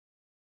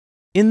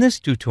In this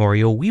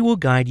tutorial, we will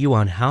guide you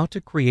on how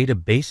to create a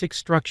basic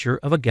structure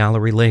of a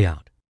gallery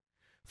layout.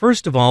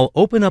 First of all,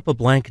 open up a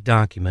blank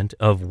document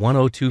of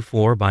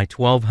 1024 by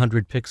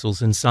 1200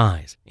 pixels in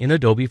size in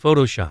Adobe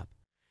Photoshop.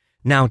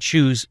 Now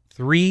choose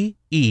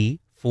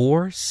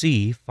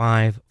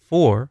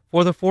 3E4C54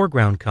 for the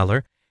foreground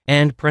color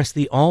and press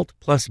the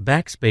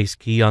Alt+Backspace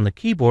key on the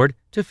keyboard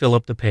to fill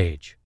up the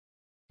page.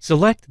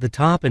 Select the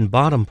top and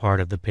bottom part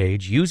of the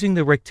page using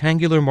the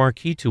rectangular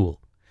Marquee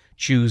tool.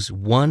 Choose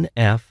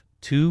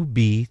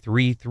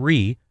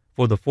 1F2B33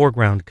 for the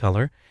foreground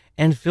color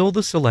and fill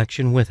the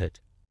selection with it.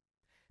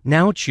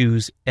 Now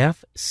choose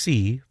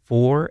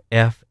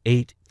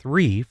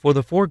FC4F83 for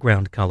the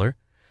foreground color,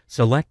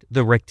 select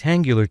the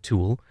rectangular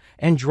tool,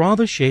 and draw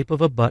the shape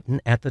of a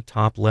button at the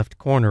top left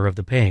corner of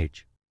the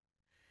page.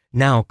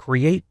 Now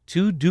create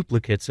two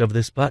duplicates of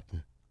this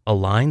button,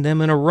 align them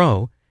in a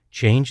row,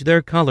 change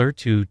their color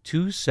to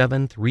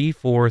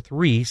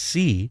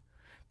 27343C,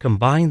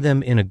 combine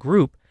them in a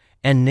group,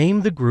 and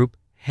name the group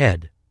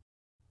Head.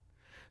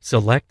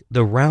 Select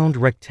the round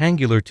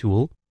rectangular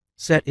tool,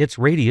 set its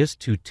radius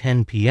to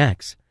 10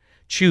 px,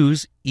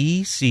 choose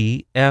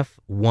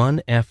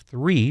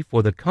ECF1F3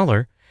 for the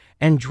color,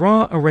 and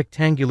draw a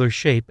rectangular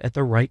shape at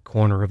the right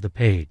corner of the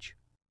page.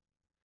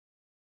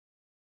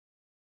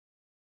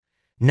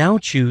 Now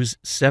choose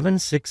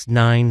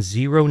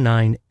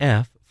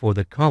 76909F for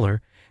the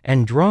color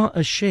and draw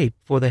a shape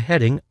for the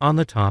heading on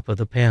the top of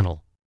the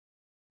panel.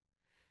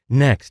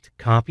 Next,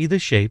 copy the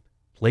shape,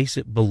 place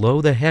it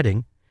below the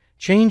heading,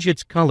 change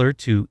its color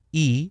to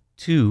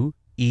E2EEEE,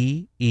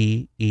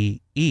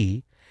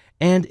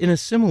 and in a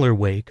similar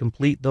way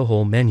complete the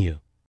whole menu.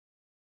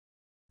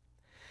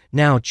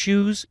 Now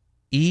choose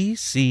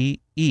ECECEC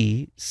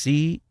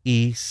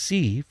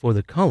for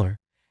the color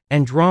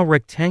and draw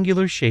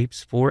rectangular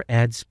shapes for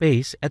add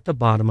space at the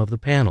bottom of the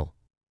panel.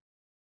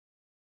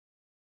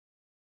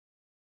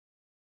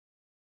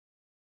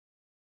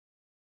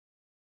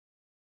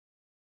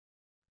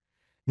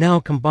 Now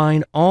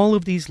combine all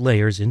of these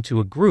layers into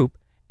a group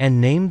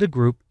and name the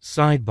group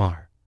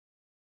Sidebar.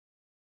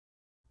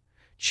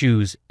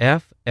 Choose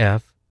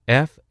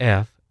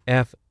FFFFF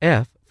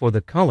for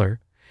the color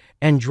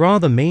and draw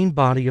the main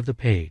body of the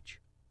page.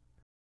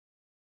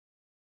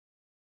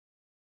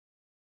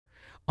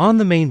 On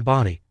the main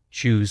body,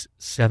 choose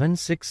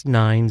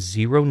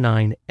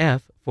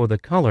 76909F for the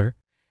color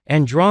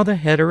and draw the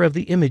header of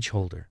the image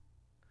holder.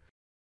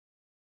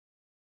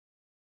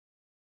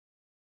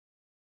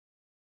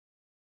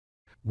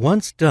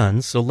 Once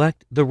done,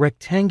 select the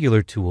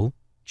rectangular tool,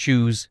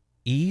 choose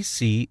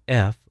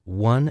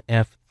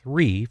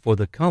ECF1F3 for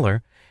the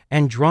color,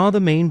 and draw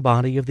the main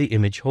body of the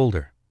image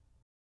holder.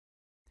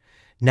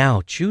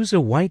 Now choose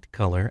a white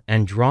color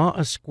and draw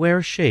a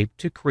square shape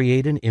to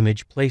create an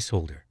image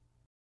placeholder.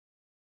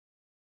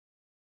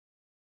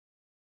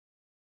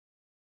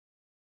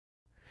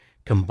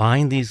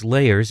 Combine these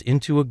layers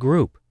into a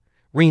group,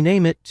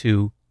 rename it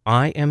to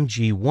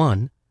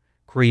IMG1,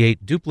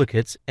 create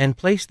duplicates and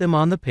place them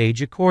on the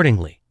page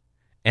accordingly.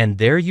 And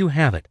there you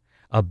have it,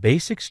 a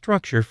basic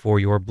structure for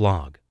your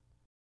blog.